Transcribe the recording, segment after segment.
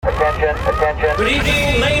Attention. Good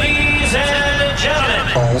evening, ladies and gentlemen.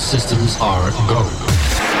 All systems are go.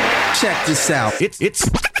 Check this out. It's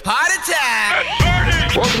Party time!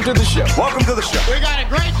 welcome to the show. Welcome to the show. We got a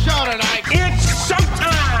great show tonight. It's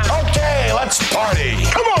showtime. Okay, let's party.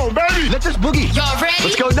 Come on, baby. Let this boogie. Y'all ready?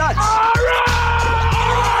 Let's go nuts. All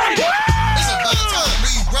right. It's about time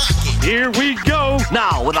we rock it. Here we go.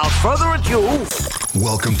 Now, without further ado,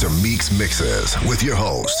 Welcome to Meeks Mixes with your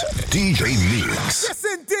host, DJ Meeks. Yes,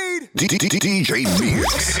 indeed. DJ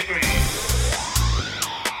Meeks.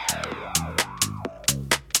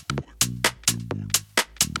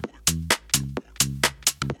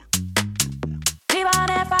 Even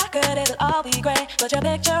if I could, it'll all be great. But your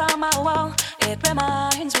picture on my wall, it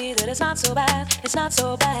reminds me that it's not so bad, it's not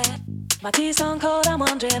so bad. My tea's on cold, I'm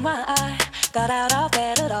wondering why I got out of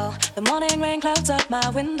bed at all. The morning rain clouds up my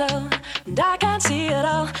window, and I can't see it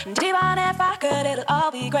all. And even if I could, it'll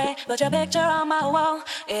all be great. But your picture on my wall,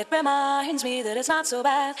 it reminds me that it's not so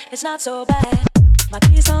bad, it's not so bad. My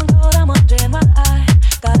tea's on cold, I'm wondering why I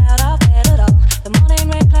got out of bed at all. The morning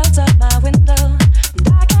rain clouds up my window, and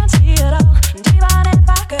I can't see it all. And even if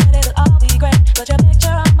I could, it'll all be great. But your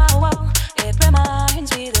picture on my wall, it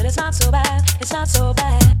reminds me that it's not so bad, it's not so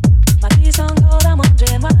bad. My tea's on cold, I'm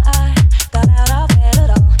wondering why I got out of bed at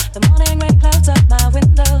all. The morning rain clouds up my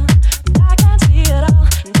window, and I can't see it all.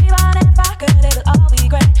 And even if I could, it'll all be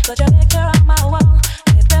great. But your picture on my wall,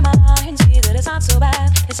 it reminds me that it's not so bad,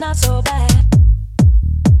 it's not so bad.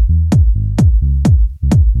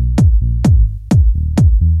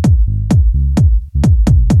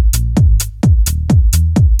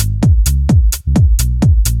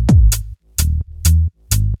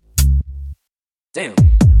 damn.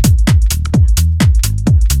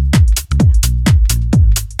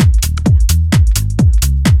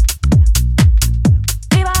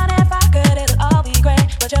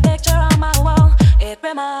 Your picture on my wall, it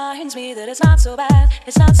reminds me that it's not so bad,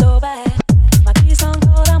 it's not so bad. My tea's on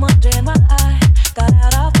cold, I'm wondering why I got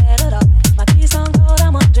out of bed at all. My tea's on cold,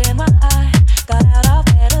 I'm wondering why I got out of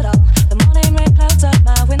bed at all. The morning rain clouds up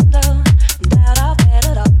my window, and out of bed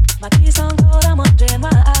at all. My tea's on cold, I'm wondering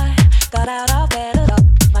why I got out of bed at all.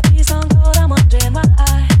 My tea's on cold, I'm wondering why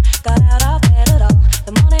I got out of bed at all.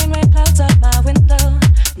 The morning rain clouds up my window,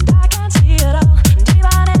 and I can't see it all. And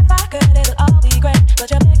even if I could, it'll all be great. But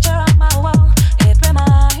your picture on my wall, it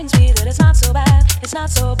reminds me that it's not so bad, it's not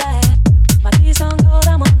so bad. My tea's on cold,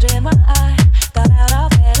 I'm wondering why I got out of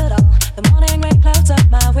bed at all. The morning rain clouds up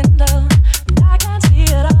my window, and I can't see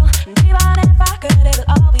it all. And even if I could, it'll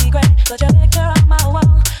all be great. But your picture on my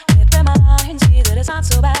wall, it reminds me that it's not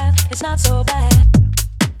so bad, it's not so bad.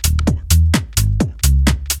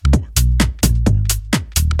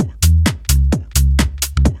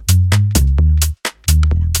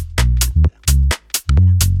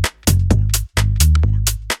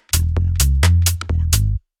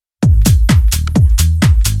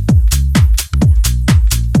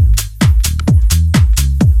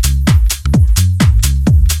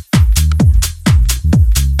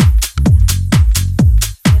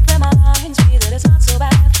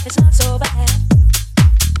 It's not so bad.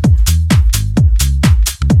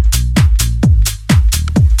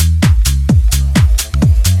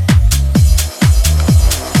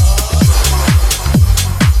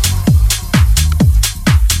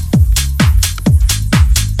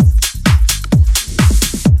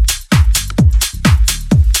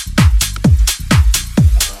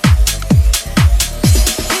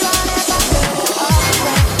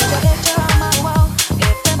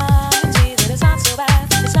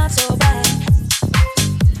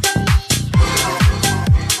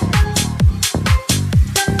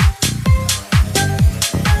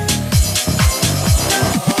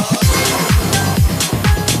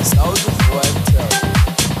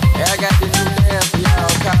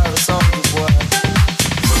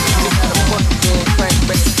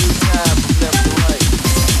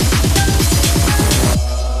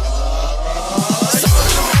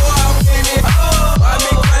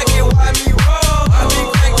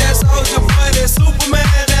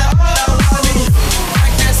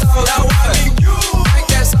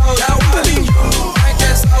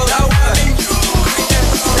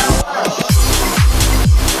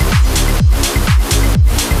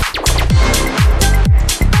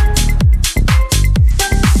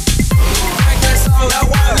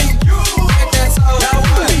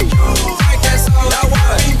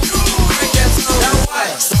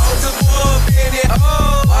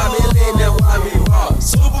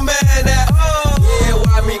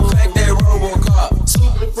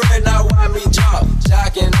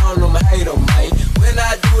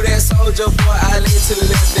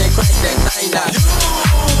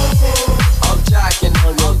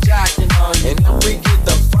 jocking on you. And if we get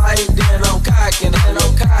the fight, then I'm cocking on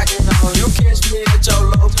you. You catch me at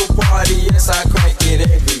your local party, yes, I crank it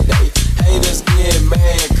every day. Haters get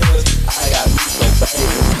mad, cause I got me some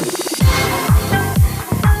baby.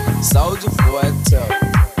 Soulja Boy, tough.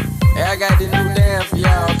 Hey, I got this new dance for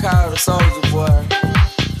y'all called the Soulja Boy.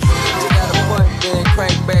 Just gotta punch, then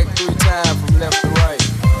crank back 3 times from left to right.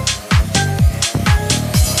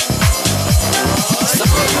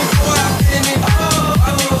 Soulja Boy, I been it all. I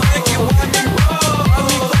be cranking, why me roll? I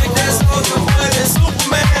be crank that Soulja Boy, that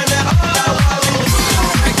Superman, that all. I be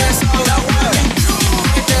crank that Soulja Boy.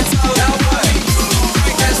 Crank that Soulja Boy.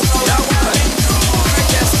 Crank that Soulja Boy. Crank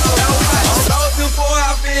that Soulja Boy. Soulja Boy,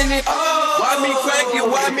 I been it all. Why me crank it,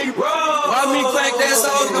 why me roll? Why me crank that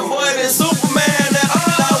Soulja Boy, that Superman, that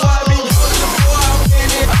all. Why me Soulja Boy, I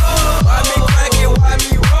been it all. Why me crank it, why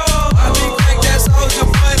me roll? Why me crank that Soulja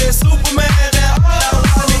Boy, that Superman, that all.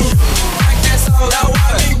 Why me crank that Soulja Boy?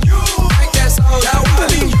 Why me crank that Soulja Boy? Why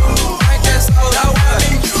me crank that Soulja Boy? Why me crank that Soulja Boy?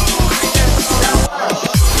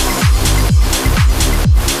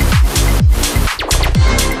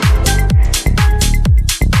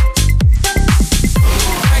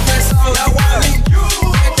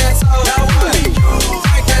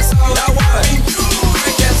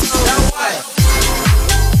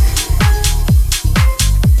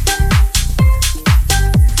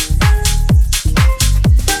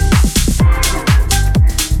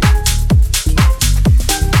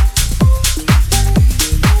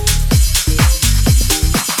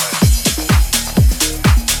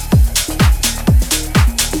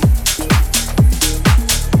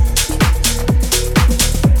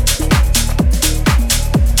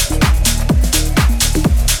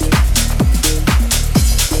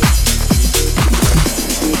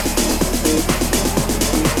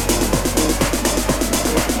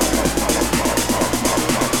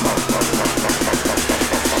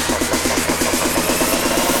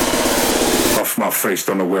 Face,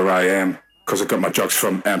 don't know where I am, cause I got my drugs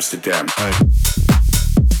from Amsterdam.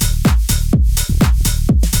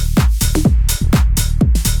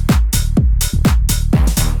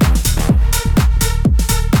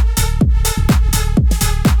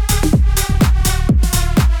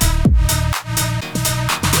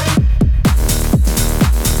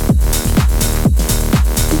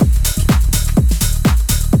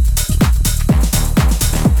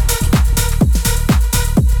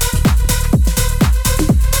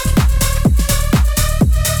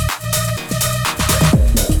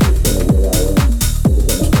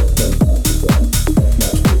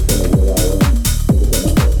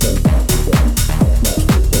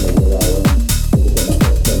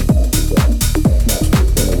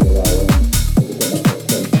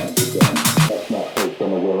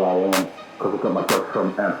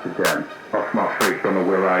 Amsterdam. Off my face, don't know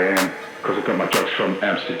where I am, cause I got my drugs from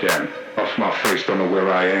Amsterdam. Off my face, don't know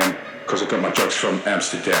where I am, cause I got my drugs from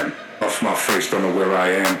Amsterdam. Off my face, don't know where I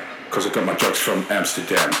am, cause I got my drugs from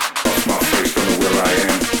Amsterdam. Off my face, don't know where I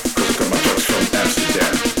am, cause I got my drugs from Amsterdam.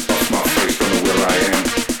 Off my face, don't know where I am,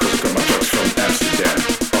 cause I got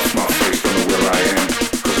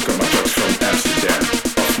my drugs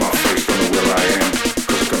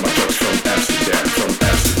from Amsterdam. From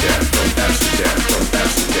Amsterdam, from Amsterdam, from Amsterdam,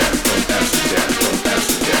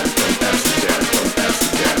 from Amsterdam, from Amsterdam, from Amsterdam, from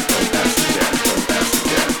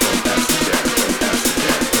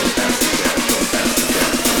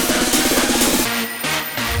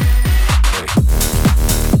Amsterdam, from Amsterdam, from Amsterdam, from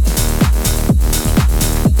Amsterdam.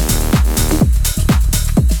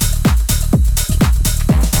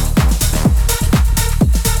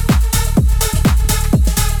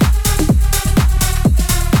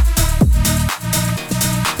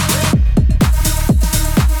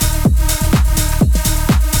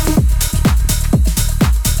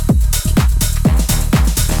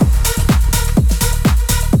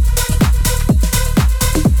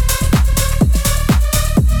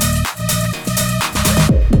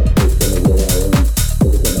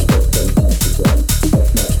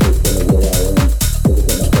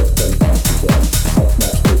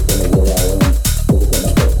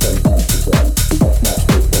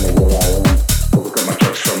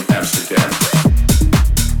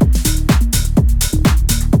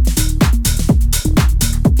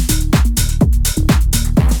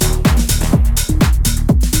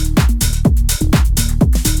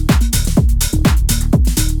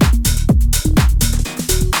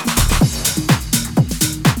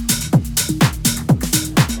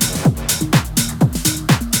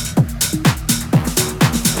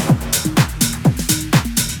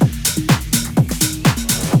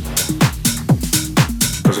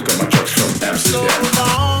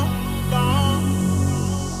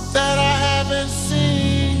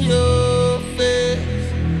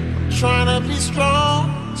 be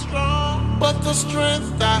strong, strong, but the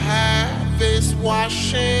strength I have is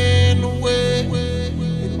washing away.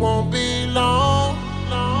 It won't be long,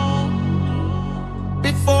 long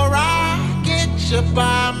before I get you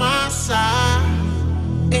by my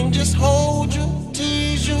side and just hold you,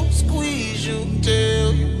 tease you, squeeze you,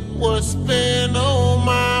 tell you what's been on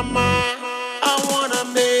my mind. I wanna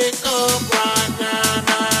make up right now,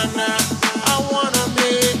 nah, nah. I wanna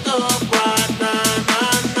make up right now,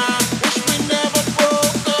 nah, nah. Wish we never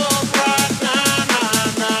broke up right now,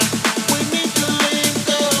 nah, nah. We need to link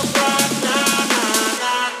up right now, nah,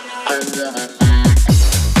 nah.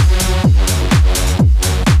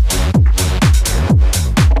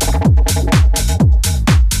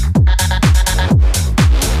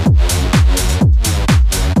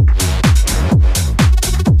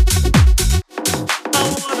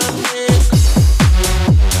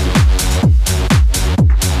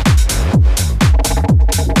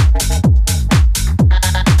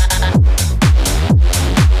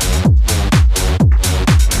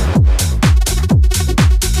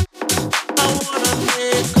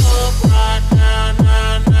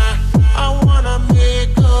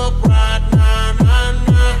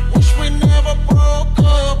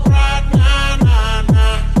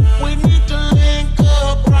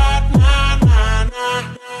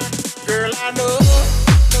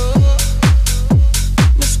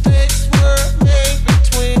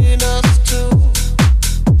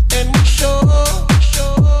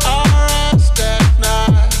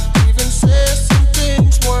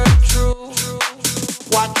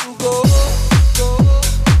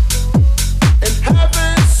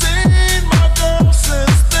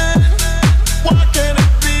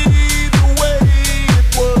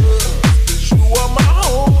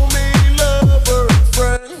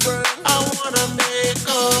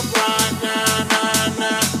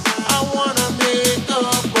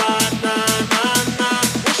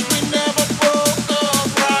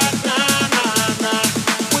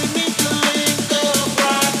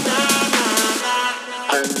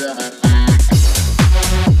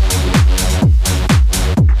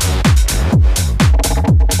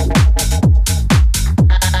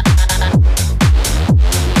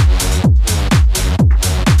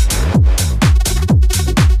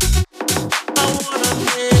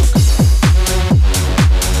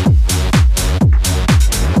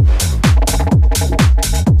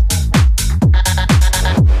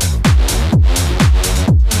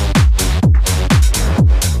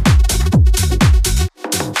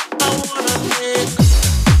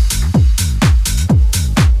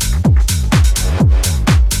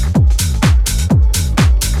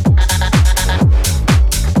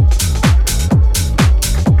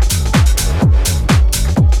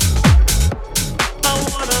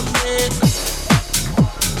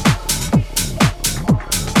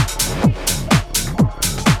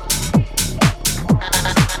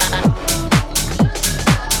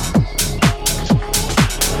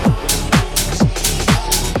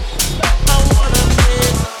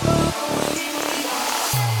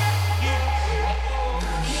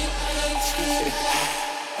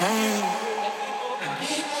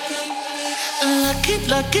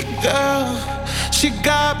 Lucky girl, she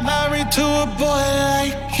got married to a boy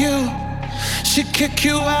like you. She'd kick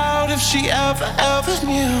you out if she ever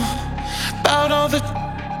knew about all the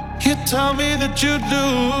you tell me that you do.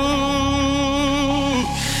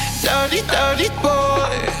 Dirty, dirty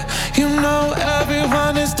boy, you know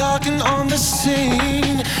everyone is talking on the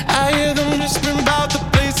scene. I hear them whispering about the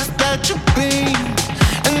places that you've been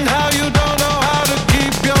and how you don't know how to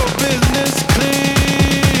keep your business clean.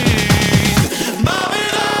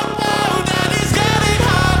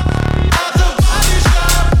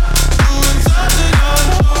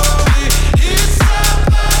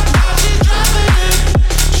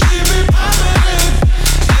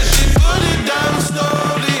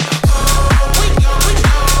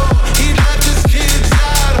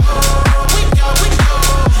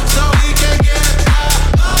 So he can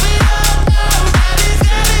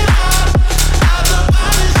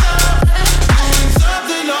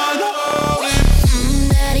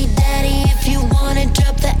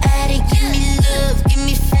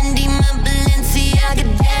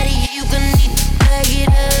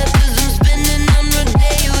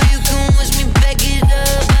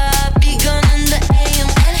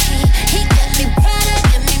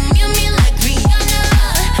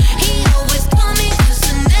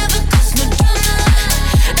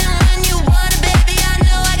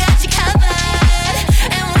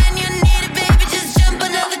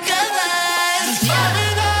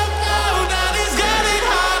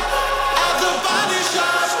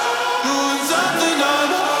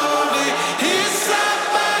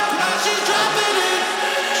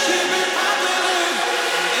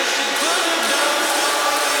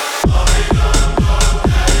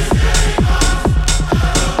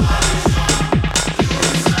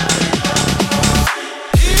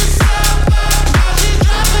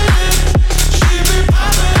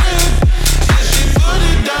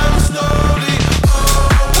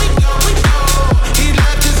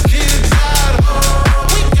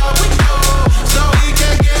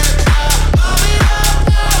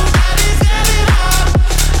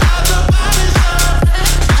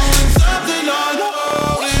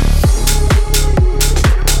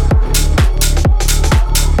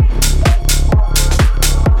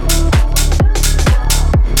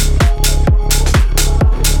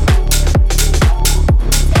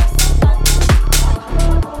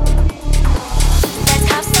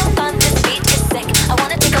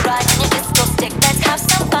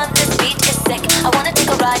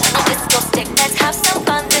stick. Let's have some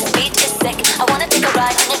fun. This beat is sick. I wanna take a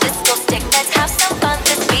ride on your disco stick. Let's have some fun.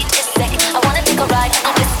 This beat is sick. I wanna take a ride on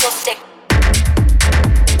your disco stick.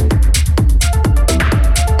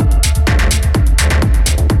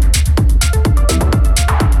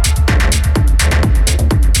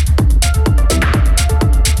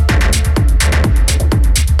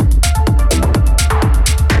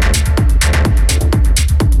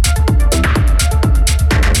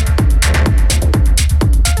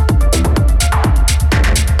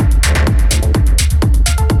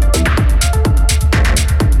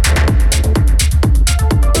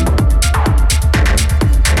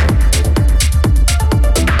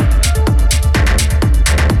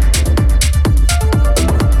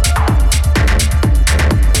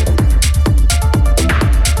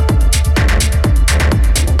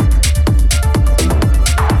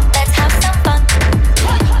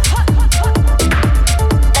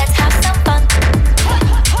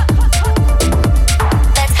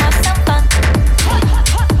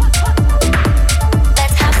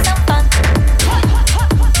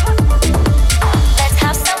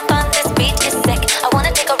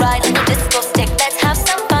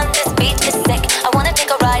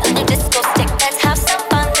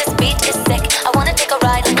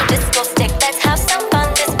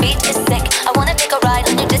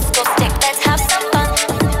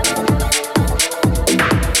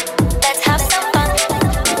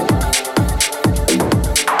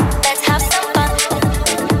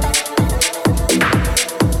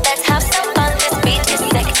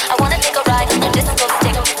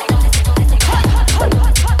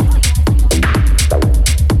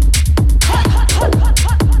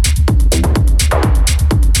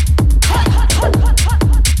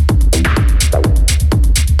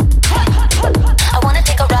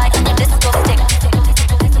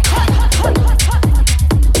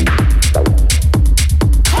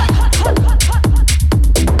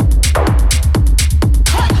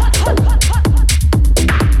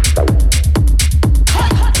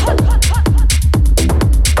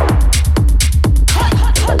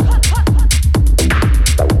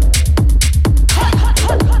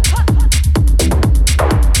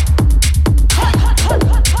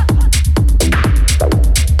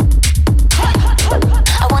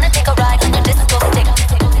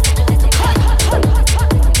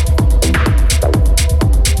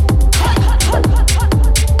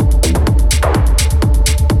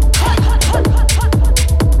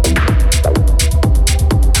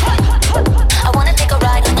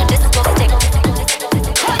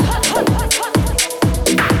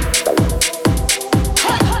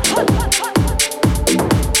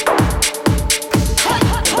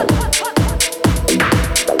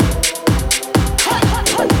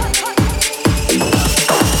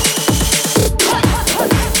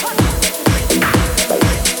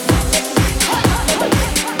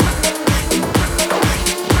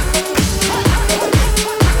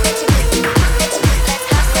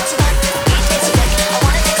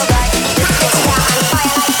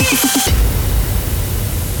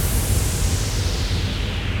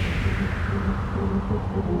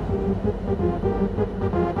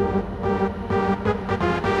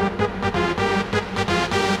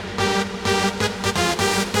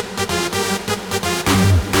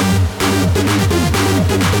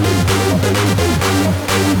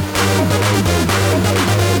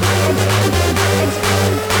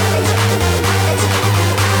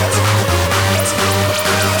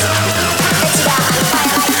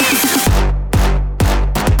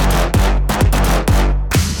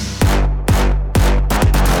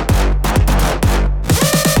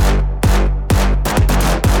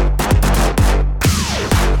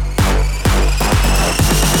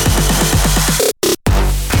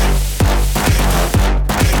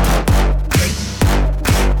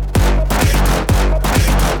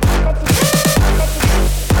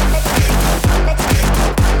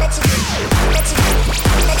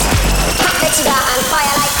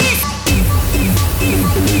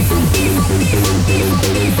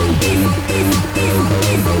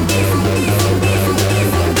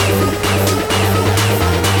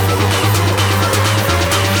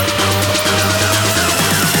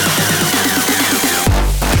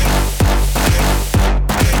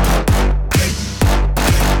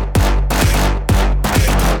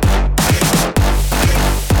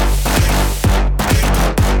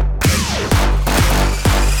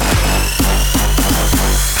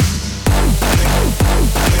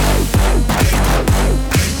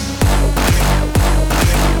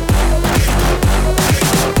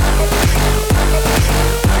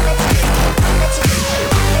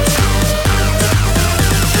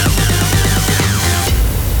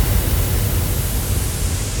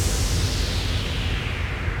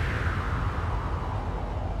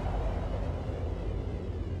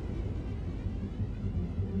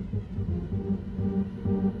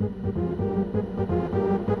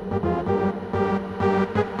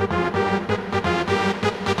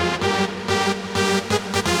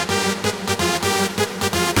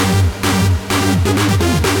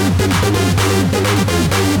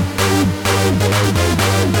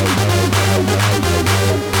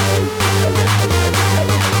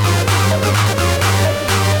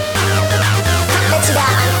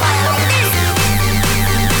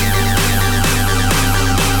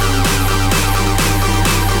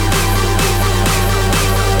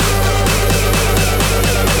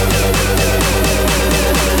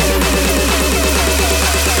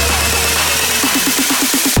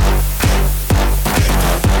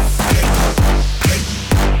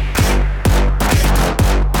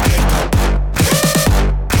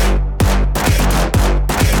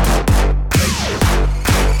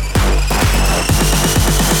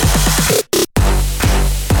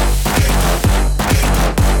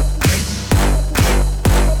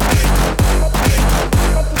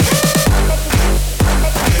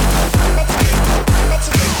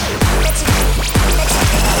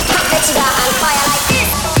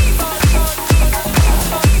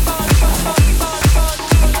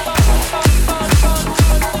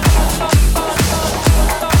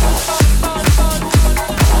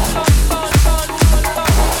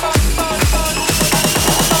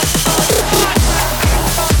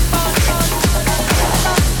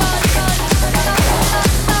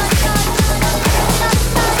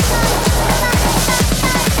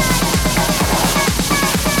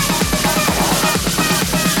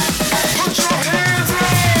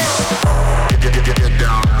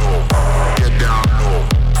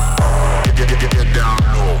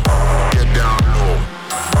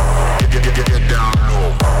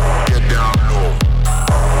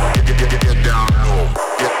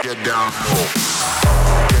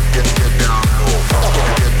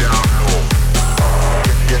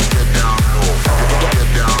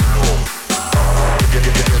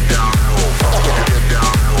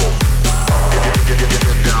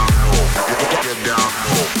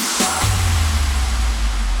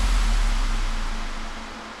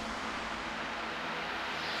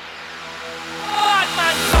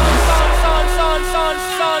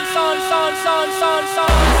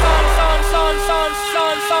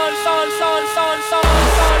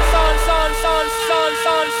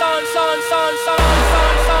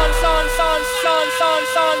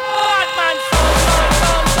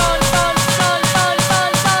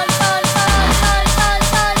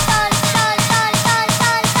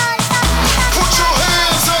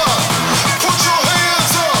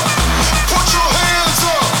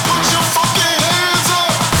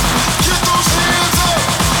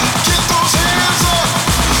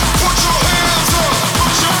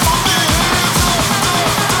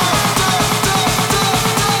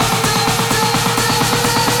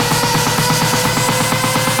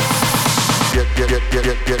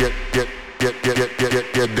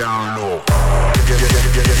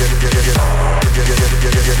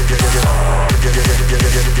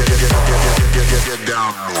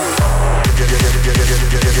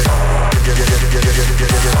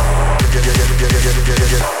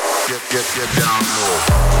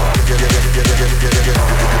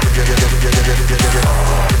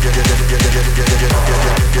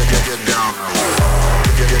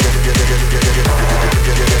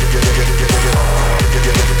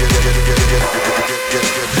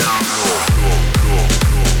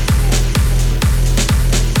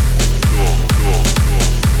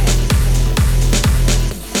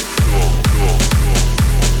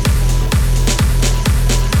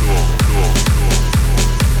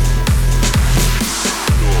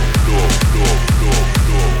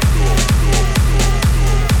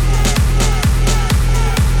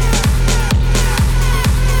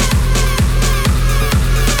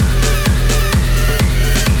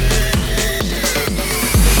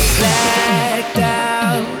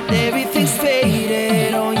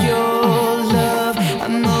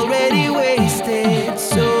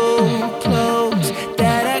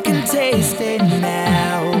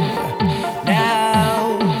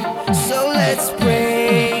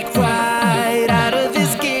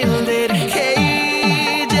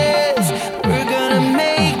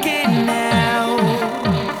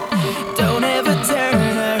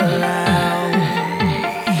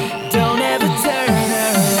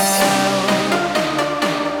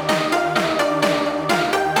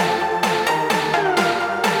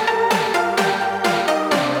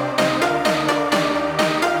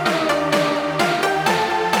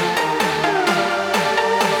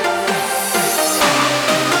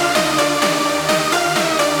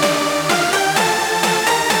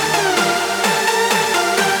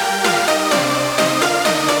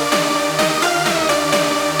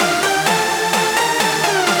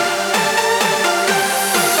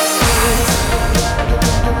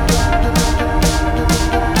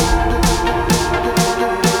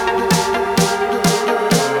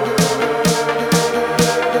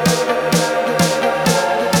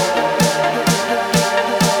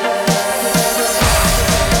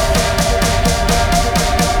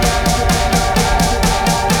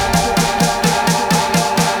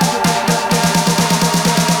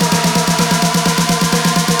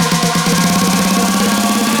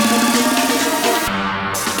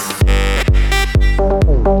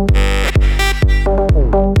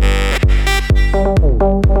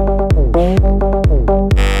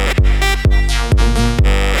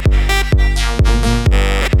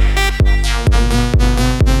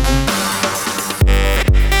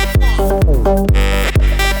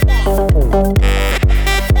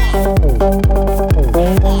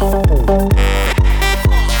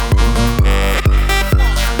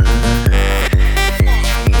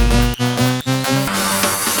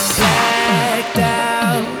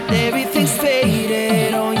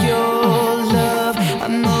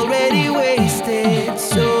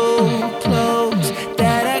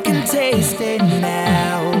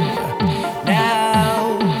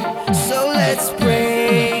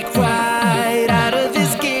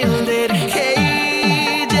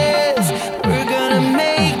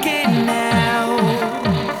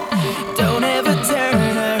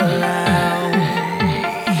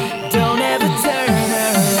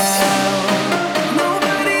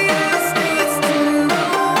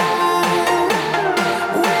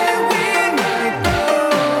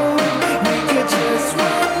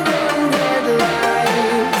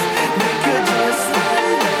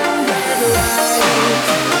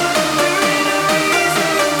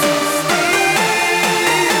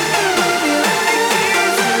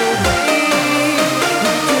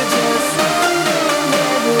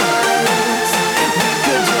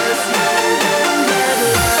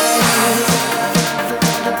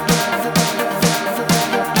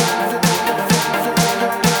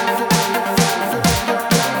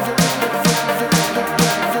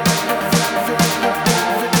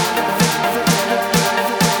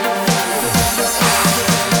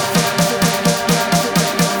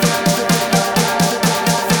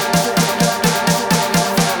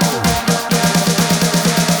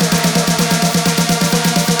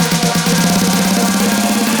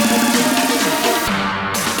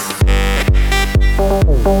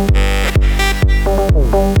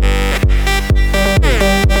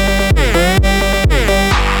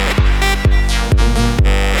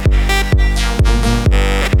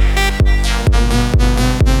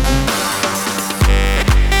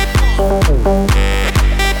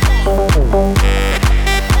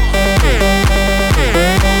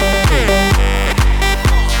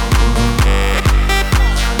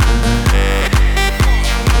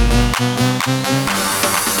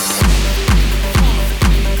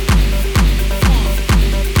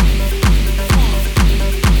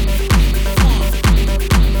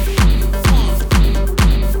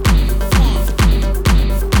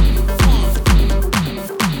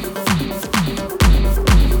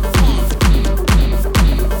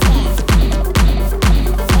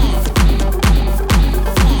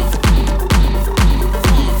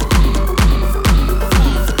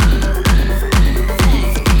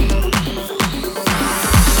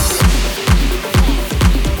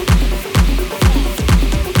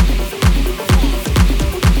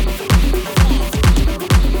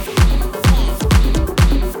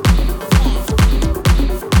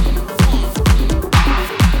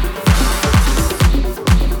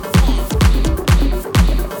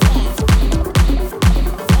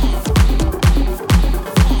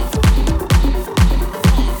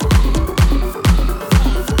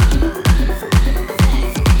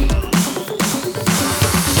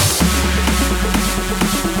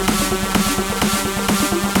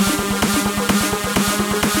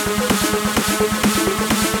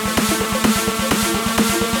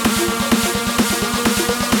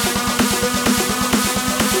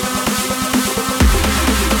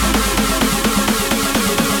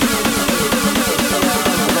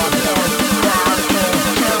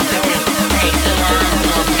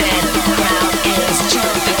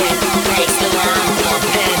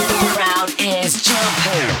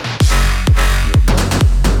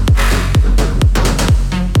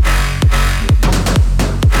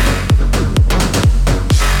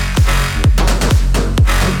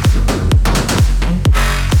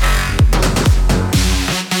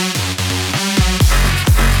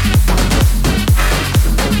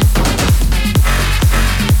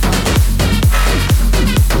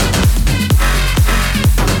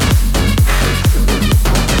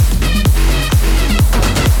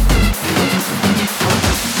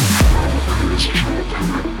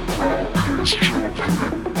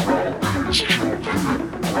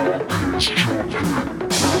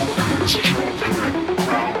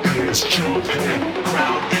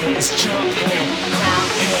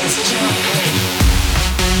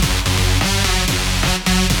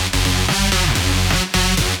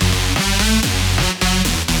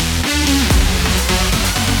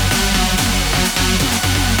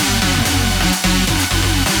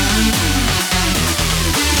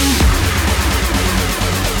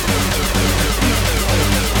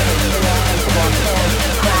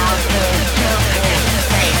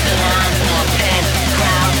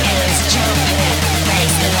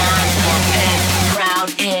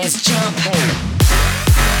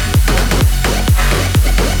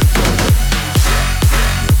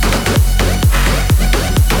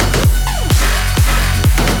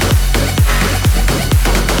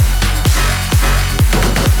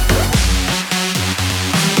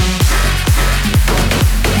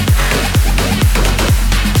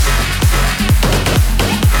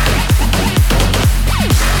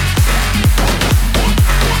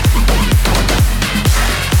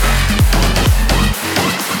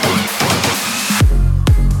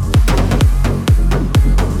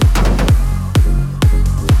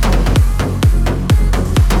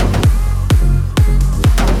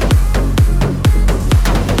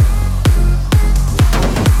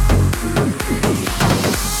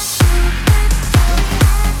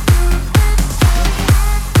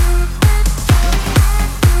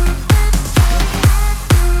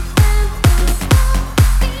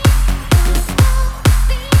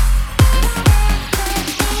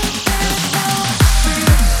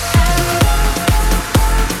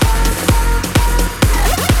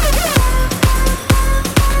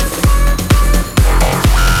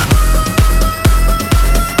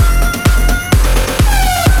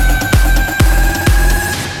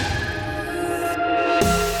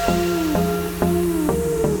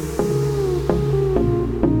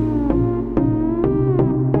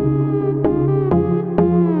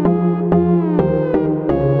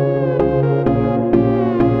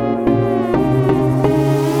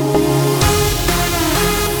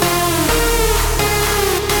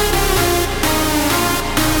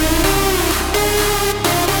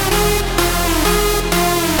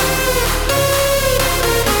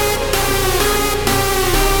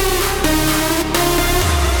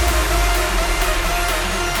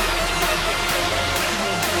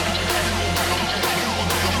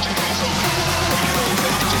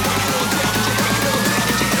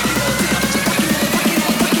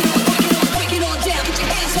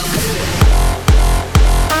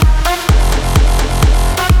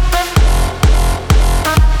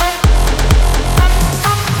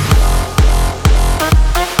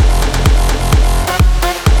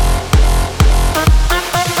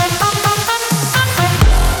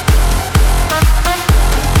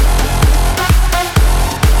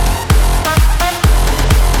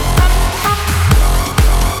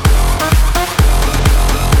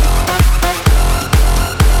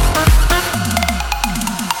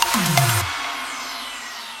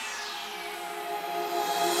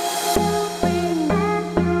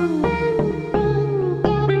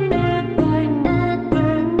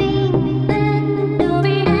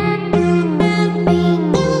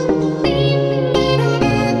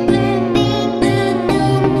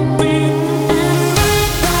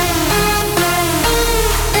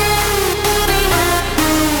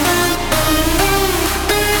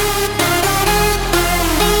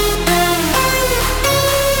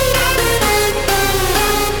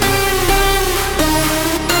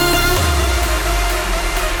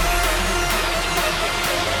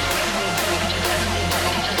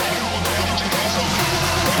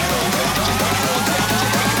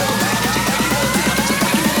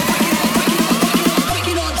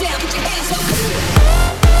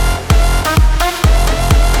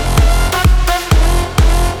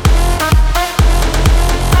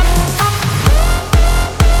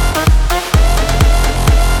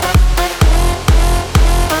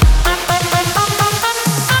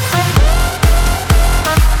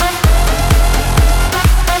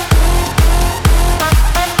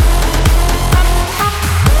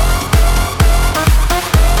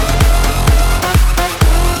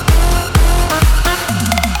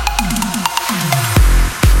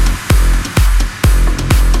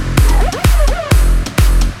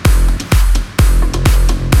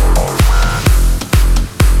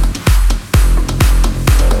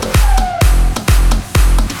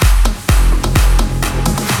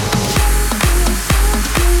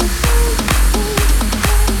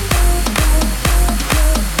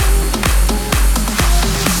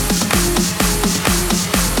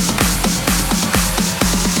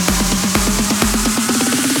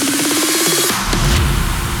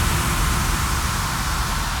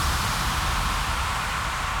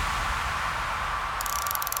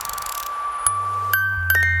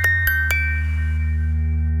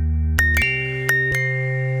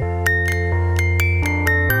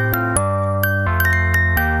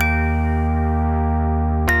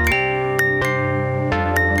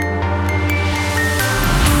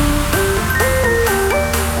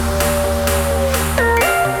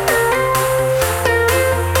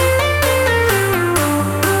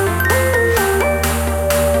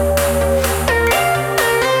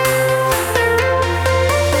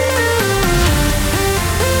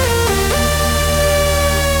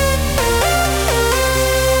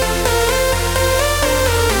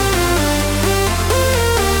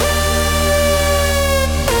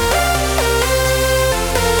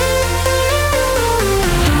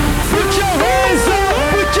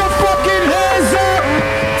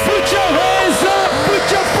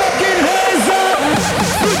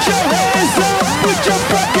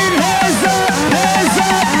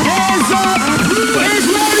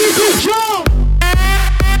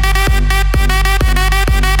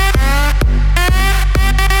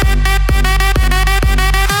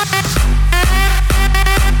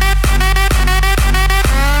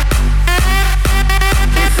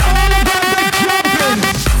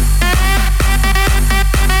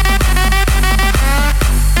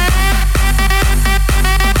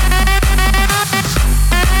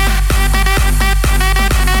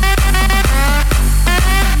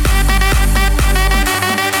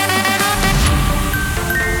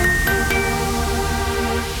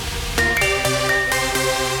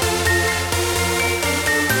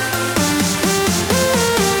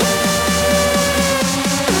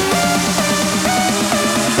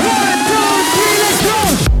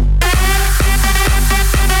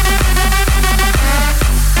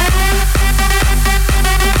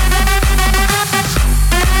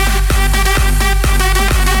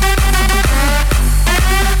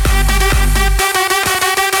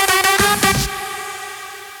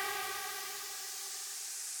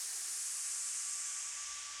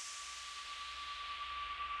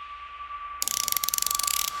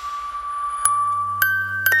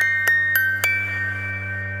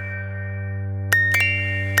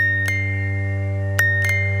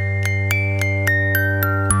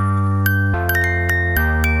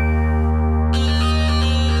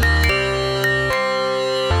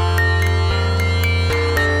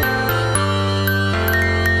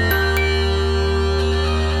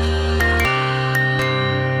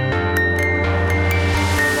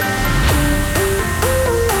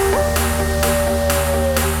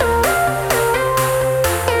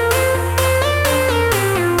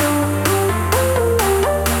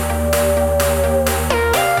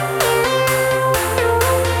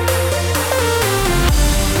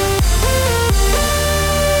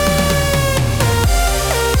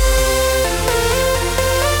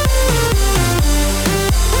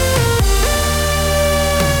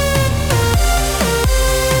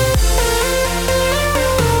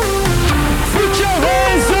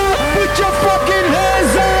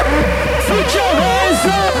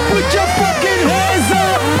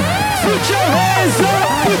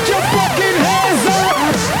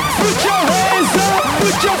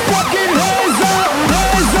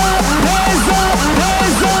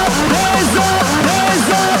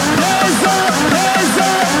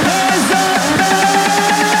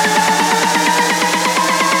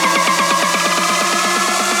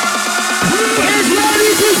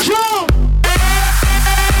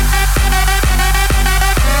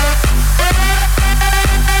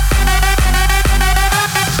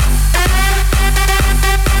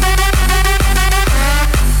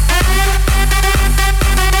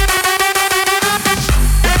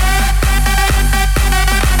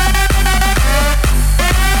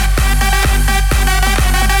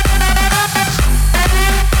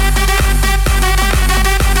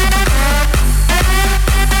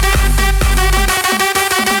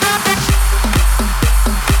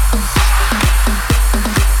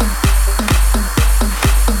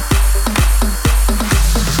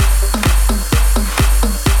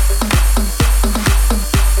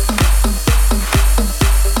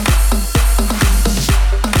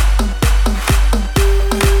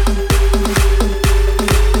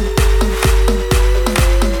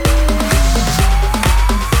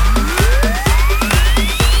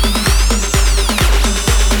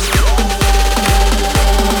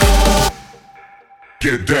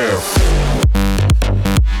 Get down.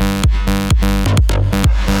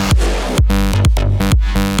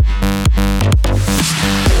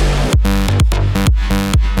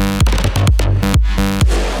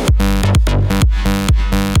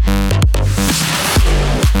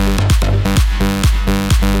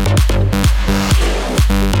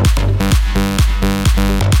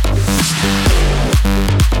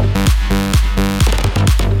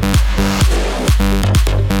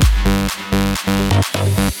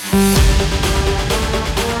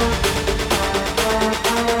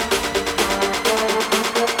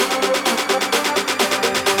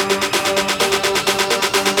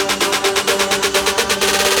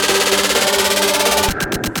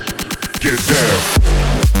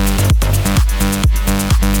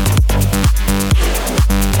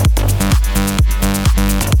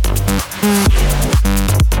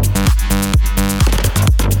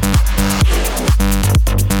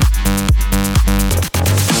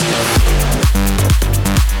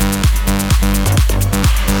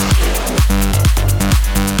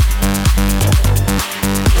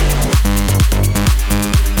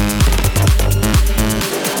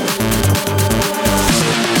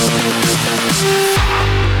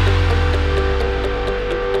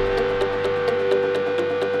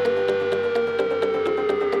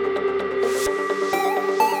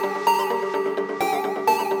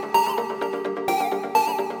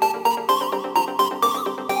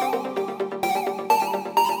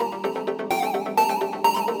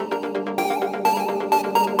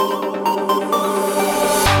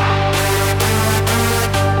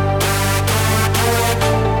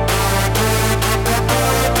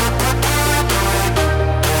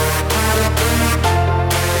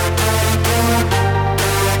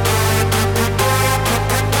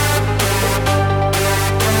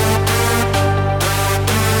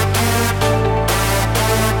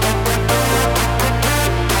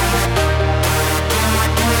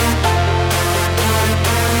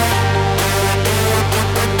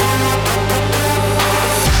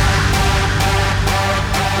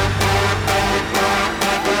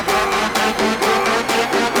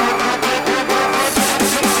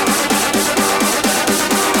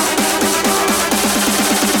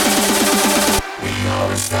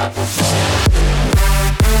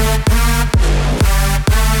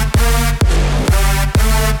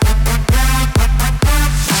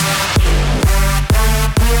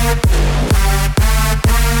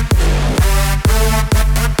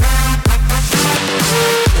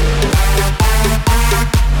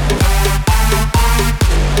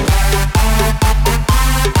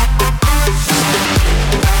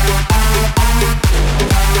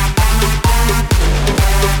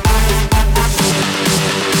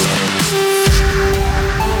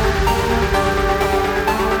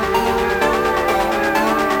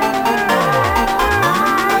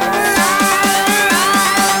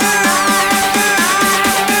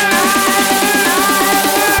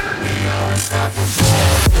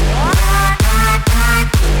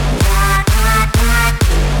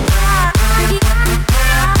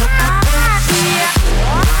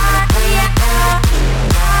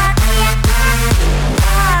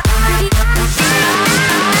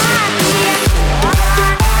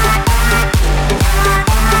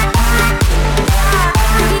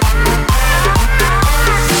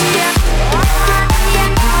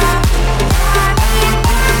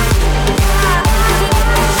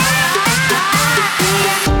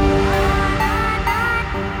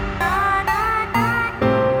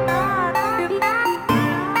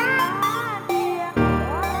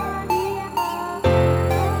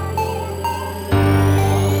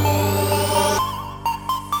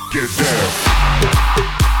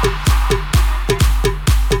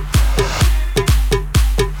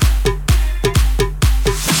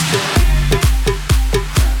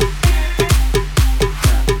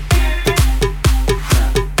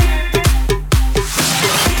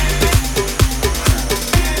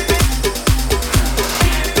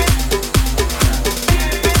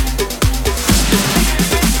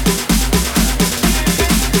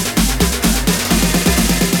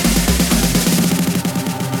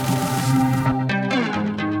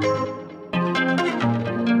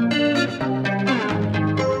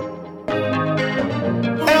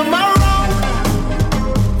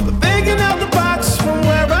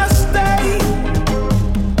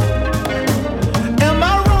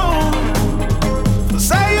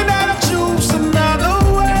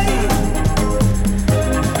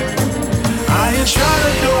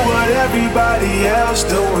 everybody else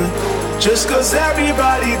doing, just cause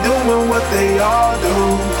everybody doing what they all do.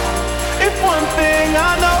 If one thing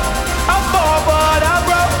I know, I fall but I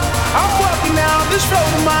grow. I'm walking down this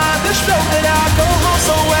road of mine, this road that I go home.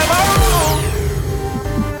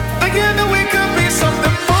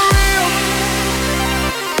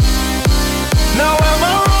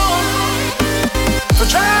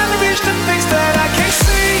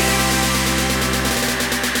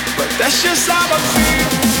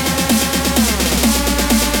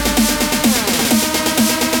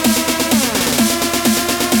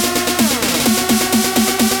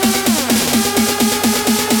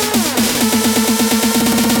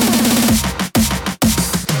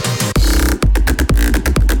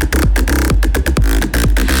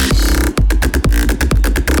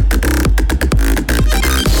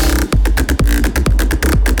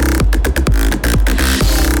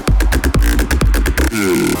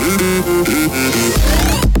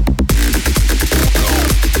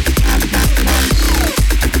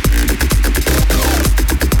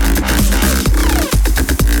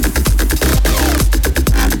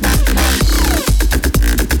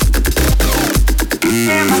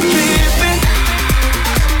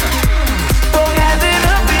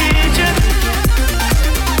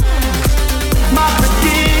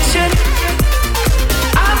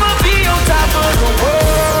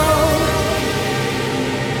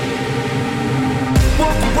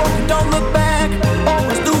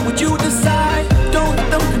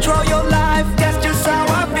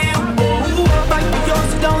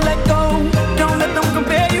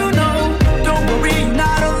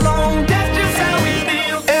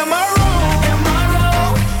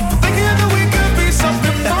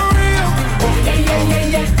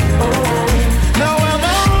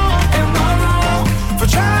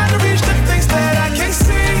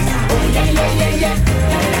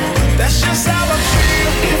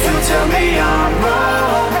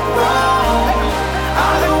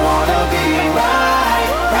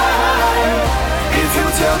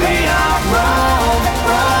 Maybe I'm wrong,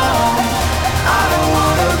 wrong. I don't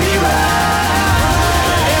wanna be right.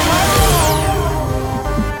 Am I wrong?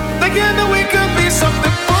 Thinking that we could be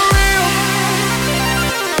something for real.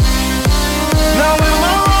 Now am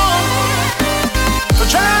I wrong for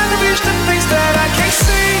trying to reach the things that I can't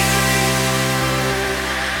see?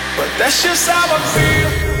 But that's just how I feel.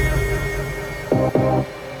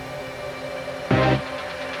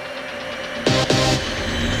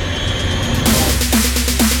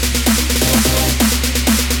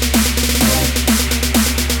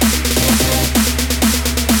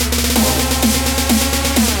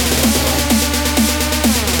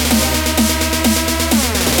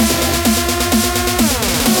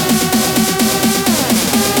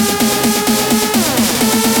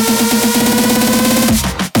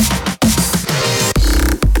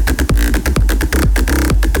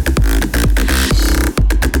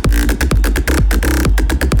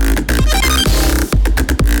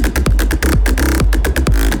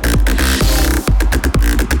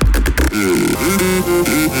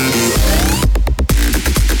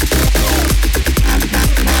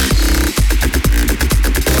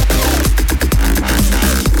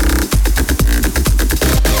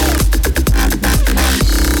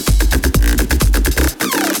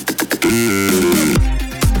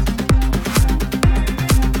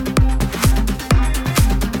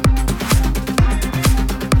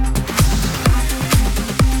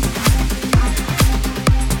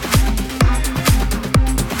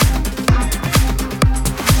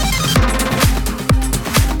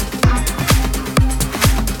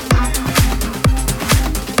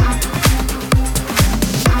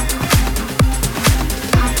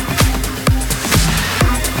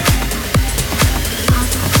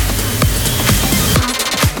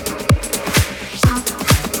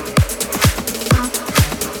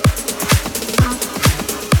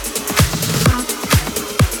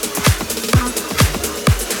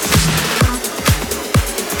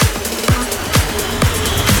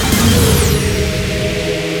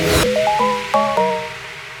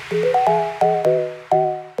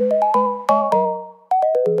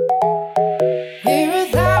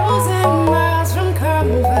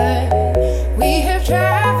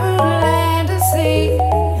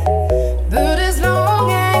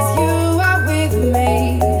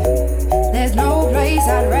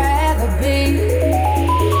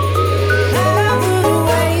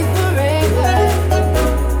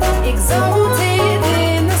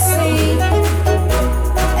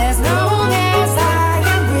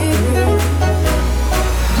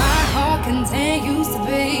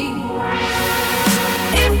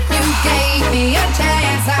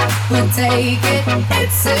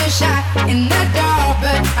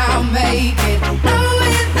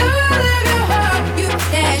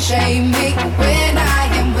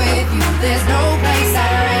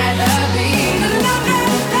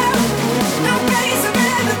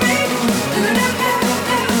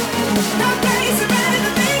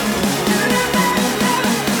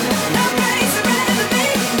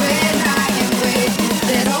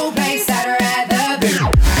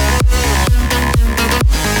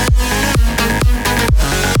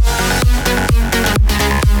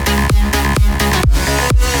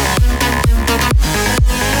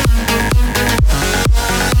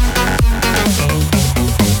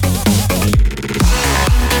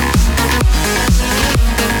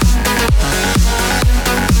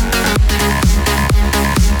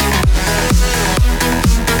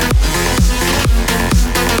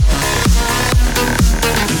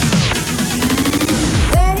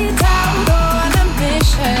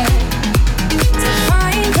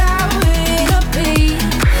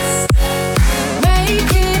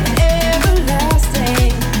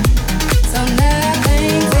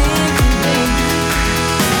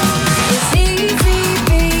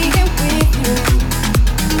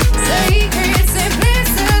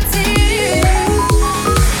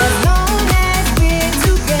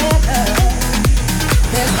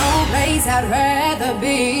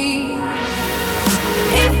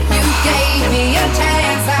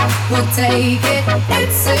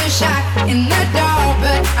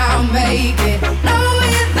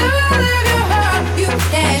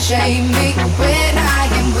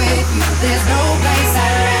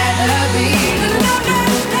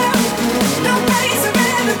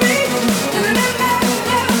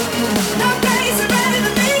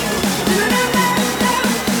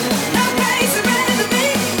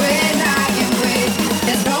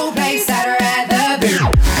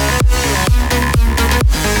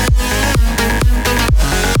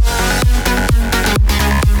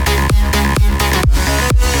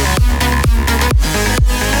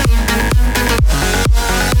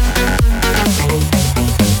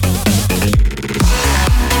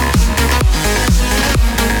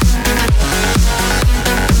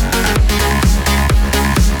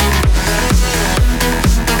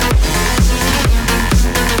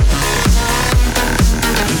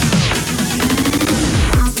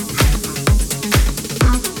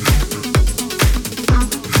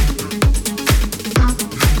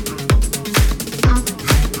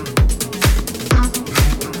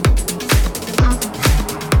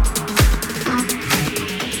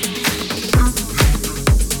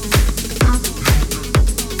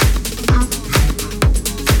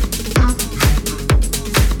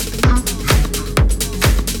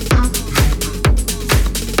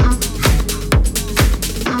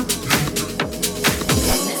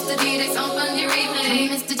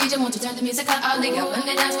 DJ, won't you turn the music up? I'll leave you on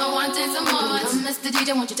the dance floor wanting some more. Come, Mr.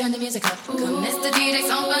 DJ, won't you turn the music up? Come, Mr. DJ,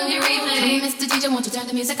 song on the replay. Mr. DJ, won't you turn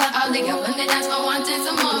the music up? I'll leave you on the dance floor wanting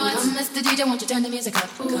some more. Come, Mr. DJ, won't you turn the music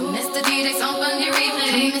up? Come, Mr. DJ, song on the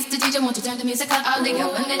replay. Mr. DJ, won't you turn the music up? I'll leave you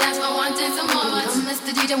on the dance floor wanting some more. Come,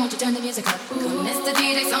 Mr. DJ, won't you turn the music up? Come, Mr.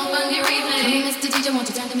 DJ, song on the replay. Mr. DJ,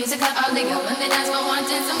 won't you turn the music up? I'll leave you on the dance floor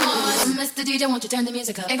wanting some more. Come, Mr. DJ, won't you turn the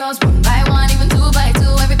music up? It goes one by one, even two by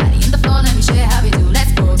two. Everybody in the floor, let me show you how we do.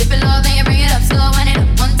 Let's go. Dip it low, then you bring it up slow. Wind it up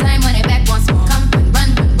one time, wind it back once more. Come,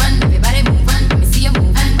 run, run, run, everybody move, run. Let me see you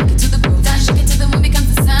move, and rock it to the groove. Dance, shake it till the moon becomes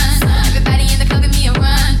the sun. Everybody in the club, give me a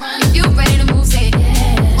run. If you ready to move, say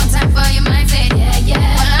yeah. One time for your mind, say yeah,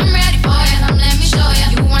 yeah. Well, I'm ready for you, come let me show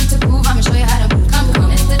you. You want to groove, I'ma show you how to move. Come, come,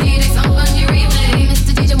 Mr. DJ, song on your replay.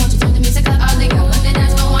 Mr. DJ, won't you turn the music up? I'll leave you on the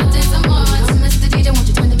dance floor wanting some more. Mr. DJ, won't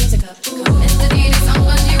you turn the music up? Come, Mr. DJ, song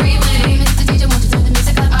on your replay. Mr. DJ, won't you turn the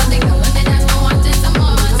music up? I'll leave you on the dance floor wanting some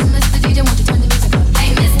more. Mr. DJ, won't you turn the music up? Hey,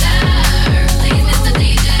 Mr. Please, Mr.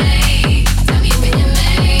 DJ, tell me if you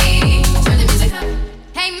may turn the music up.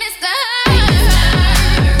 Hey, Mr.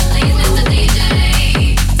 Please, Mr. DJ,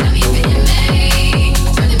 tell me if you may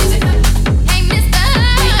turn the music up. Hey, Mr.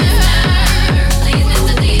 Please,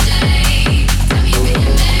 Mr. DJ, tell me if you may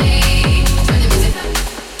turn the music up.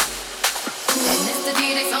 Mr.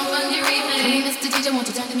 DJ, song on your replay. Mr. DJ, won't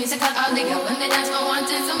you turn the music up? I'll leave you on the dance floor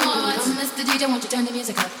wanting some more. Mr. DJ, won't you turn the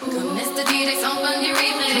music up? Come, Mr. DJ, song on your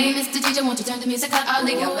replay. Mr. DJ, won't you turn the music up? I'll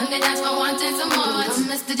leave you on the dance floor wanting some more.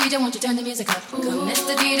 Mr. DJ, won't you turn the music up? Come,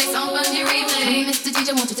 Mr. DJ, song on your replay. Mr.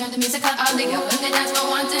 DJ, won't you turn the music up? I'll leave you on the dance floor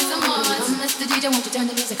wanting some more. Mr. DJ, won't you turn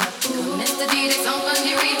the music up? Come, Mr. DJ, song on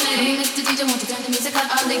your replay. Mr. DJ, won't you turn the music up?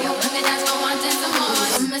 I'll leave you on the dance floor wanting some more.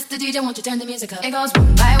 Mr. DJ, won't you turn the music up? It goes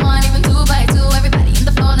one by one, even two by two. Everybody in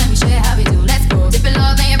the floor, let me show you how we do. Let's go. Dip it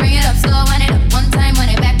low, then you bring it up slow. Wind it up one time,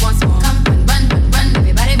 wind it back once more. Come, run, run, run, run,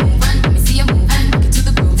 everybody move, run. Let me see you move, and rock it to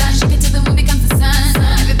the groove. Dance, shake it till the moon becomes the sun.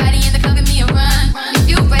 Everybody in the club, give me a run. If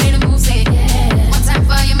you ready to move, say yeah. One time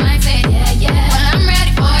for your mind, say yeah, yeah. Well, I'm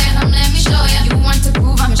ready for you, come let me show you. You want to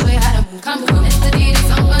groove, I'ma show you how to move. Come, come, Mr. DJ,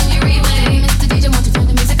 song on your replay. Mr. DJ, won't you turn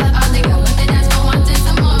the music up? I'll leave you on the dance floor wanting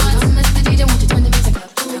some more. Mr. DJ, won't you turn the music up?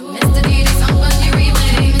 Mr. DJ, song on your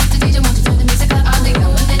replay. Mr. DJ, won't you turn the music up? I'll leave you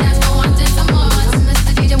on the dance floor wanting some more.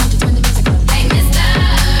 Mr. DJ, won't you turn the music up? Hey, Mr.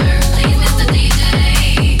 Please, Mr. DJ,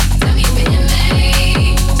 tell me if you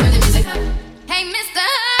may turn the music up. Hey, Mr.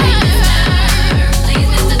 Please,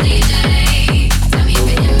 Mr. DJ, tell me if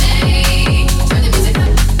you may turn the music up.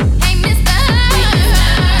 Hey, Mr.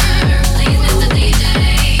 Please, Mr. DJ,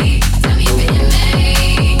 tell me if you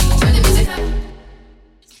may turn the music up.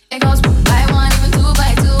 It goes one by one, even two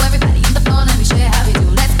by two. Everybody in the floor, let me show you how we do.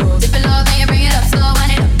 Let's go. Dip it low, then you bring it up slow.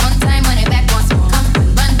 Wind it up one time, wind it back once more. Come,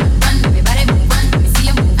 run, run, run, everybody move, run. Let me see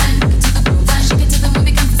you move, and rock it to the groove. Dance, shake it till the moon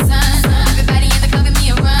becomes the sun. Everybody in the club, give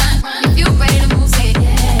me a run. If you ready to move, say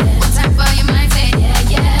yeah. One time for your mind, say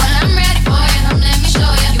yeah, yeah. Well, I'm ready for you, come let me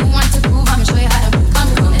show you. You want to groove, I'ma show you how to move.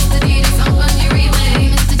 Come, come, Mr. DJ, song on your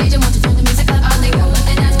replay. Mr. DJ, won't you turn the music up? I'll leave you on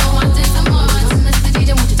the dance floor wanting some more. Mr.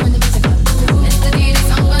 DJ, won't you turn the music up? Mr. DJ,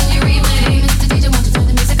 song on your replay. Mr. DJ, won't you turn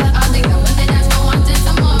the music up? I'll leave you on the dance floor wanting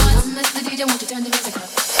some more. Mr. DJ, won't you turn the music up?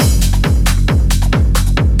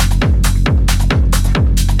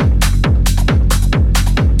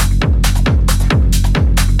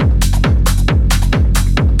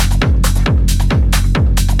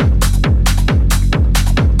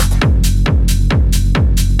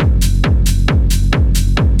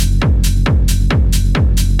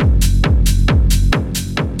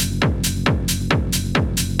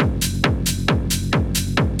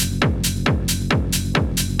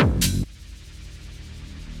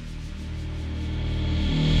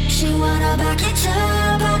 She wanna back it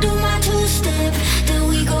up, I'll do my two-step. Then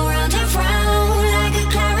we go round and round like a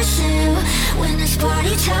carousel. When it's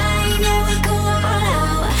party time, yeah, we go all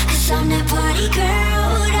out. 'Cause I'm that party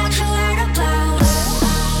girl that you heard about.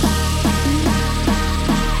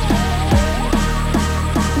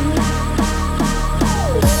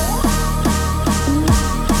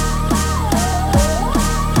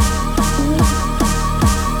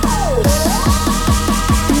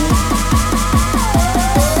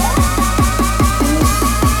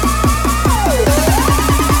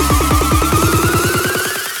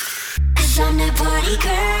 Party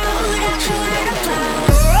girl that you heard about.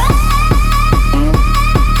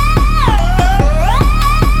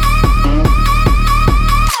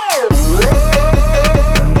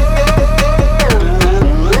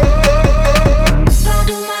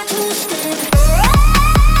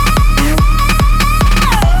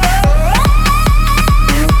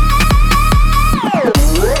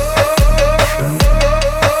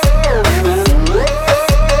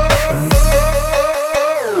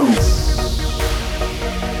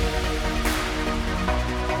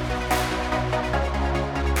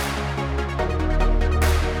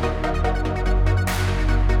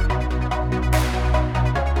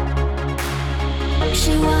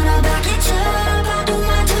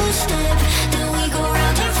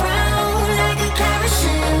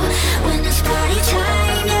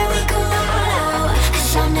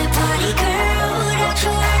 party girl.